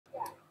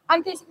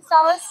I'm Kasie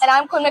Costalas. And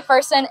I'm Quinn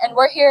McPherson, and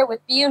we're here with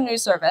BU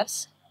News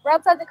Service. We're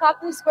outside the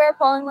Copley Square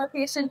polling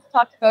location to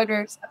talk to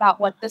voters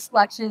about what this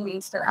election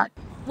means to them.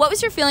 What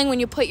was your feeling when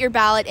you put your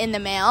ballot in the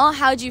mail?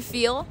 How did you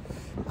feel?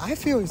 I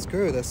feel it's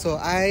good, so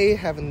I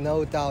have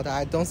no doubt.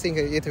 I don't think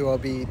it will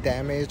be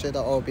damaged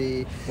or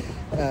be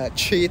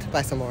cheated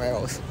by someone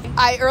else.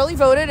 I early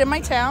voted in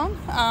my town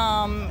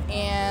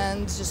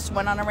and just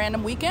went on a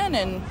random weekend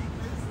and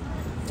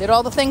did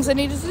all the things I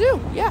needed to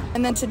do, yeah.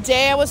 And then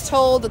today I was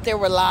told that there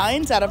were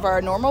lines out of our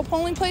normal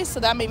polling place, so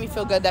that made me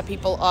feel good that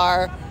people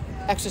are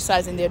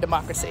exercising their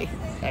democracy.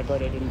 I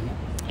voted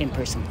in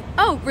person.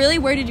 Oh, really?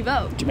 Where did you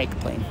vote? Jamaica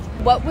Plain.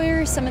 What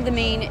were some of the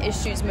main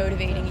issues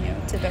motivating you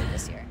to vote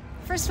this year?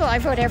 First of all, I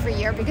vote every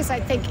year because I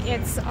think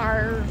it's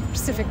our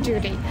civic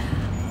duty.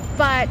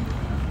 But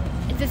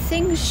the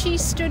things she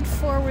stood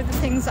for were the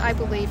things I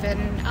believe in.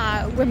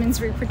 Women's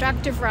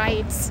reproductive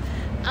rights,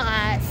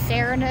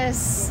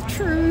 fairness,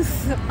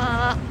 truth,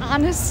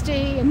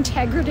 honesty,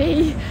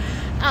 integrity.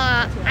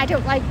 I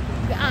don't like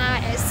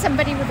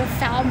somebody with a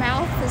foul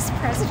mouth as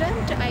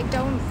president. I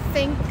don't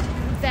think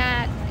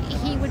that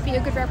he would be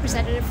a good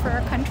representative for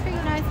our country,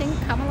 and I think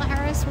Kamala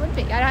Harris would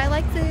be. And I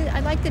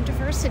like the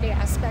diversity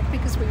aspect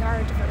because we are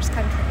a diverse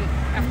country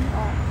after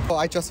all. Well,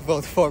 I just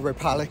vote for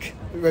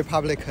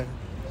Republican.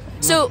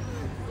 So,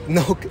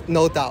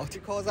 no doubt,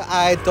 because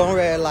I don't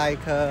really like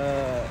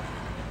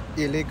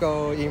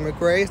illegal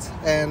immigrants,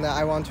 and I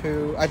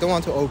don't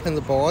want to open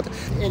the border.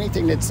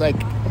 Anything that's like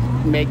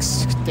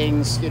makes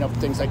things,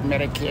 things like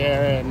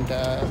Medicare and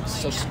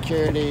Social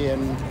Security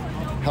and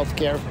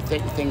healthcare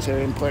things are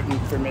important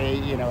for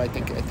me. I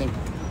think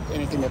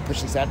anything that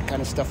pushes that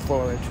kind of stuff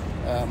forward,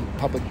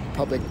 public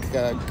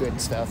good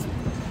stuff.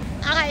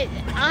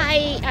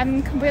 I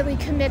am completely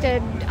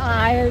committed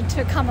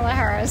to Kamala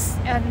Harris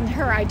and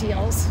her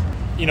ideals.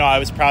 I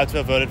was proud to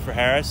have voted for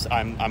Harris.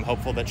 I'm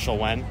hopeful that she'll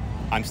win.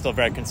 I'm still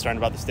very concerned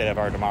about the state of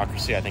our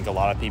democracy. I think a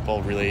lot of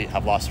people really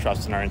have lost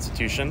trust in our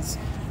institutions.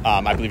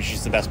 I believe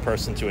she's the best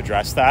person to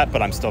address that,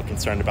 but I'm still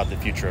concerned about the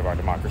future of our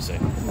democracy.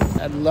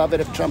 I'd love it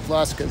if Trump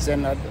lost, because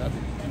then I'd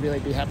really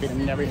be happy to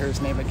never hear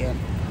his name again.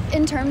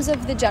 in terms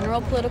of the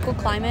general political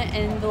climate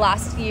in the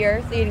last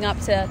year leading up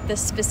to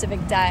this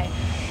specific day,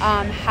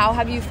 how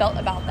have you felt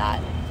about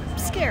that?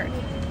 Scared.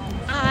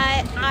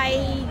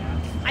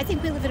 I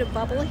think we live in a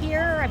bubble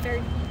here. I'm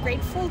very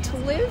grateful to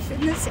live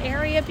in this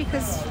area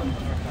because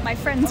my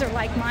friends are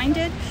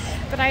like-minded,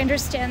 but I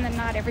understand that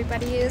not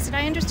everybody is, and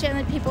I understand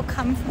that people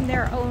come from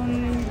their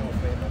own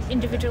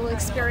individual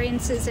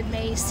experiences and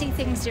may see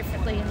things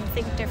differently and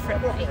think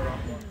differently.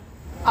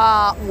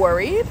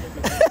 Worried,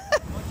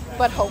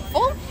 but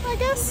hopeful, I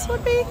guess,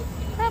 would be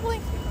probably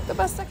the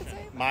best I could say.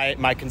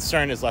 My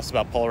concern is less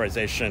about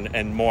polarization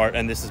and more,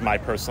 and this is my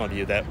personal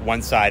view, that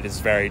one side is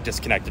very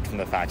disconnected from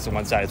the facts and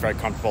one side is very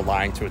comfortable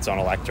lying to its own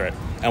electorate.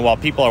 And while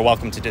people are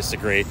welcome to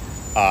disagree,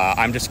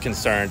 I'm just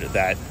concerned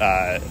that,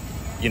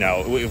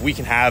 we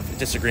can have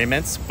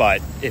disagreements,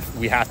 but if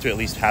we have to at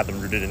least have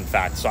them rooted in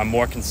fact. So I'm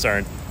more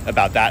concerned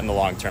about that in the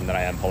long term than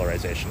I am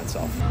polarization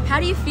itself. How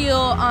do you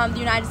feel the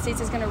United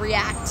States is going to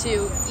react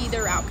to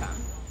either outcome?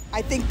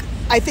 I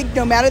think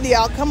no matter the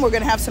outcome, we're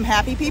going to have some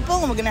happy people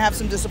and we're going to have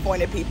some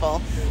disappointed people.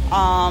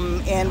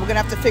 And we're going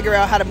to have to figure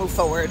out how to move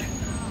forward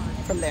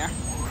from there.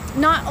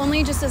 Not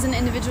only just as an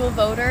individual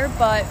voter,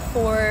 but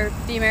for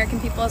the American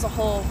people as a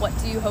whole, what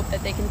do you hope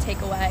that they can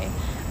take away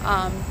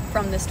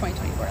from this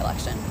 2024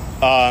 election?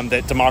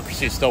 That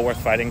democracy is still worth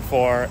fighting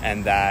for,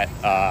 and that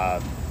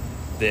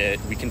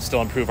we can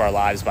still improve our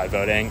lives by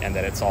voting, and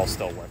that it's all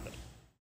still worth it.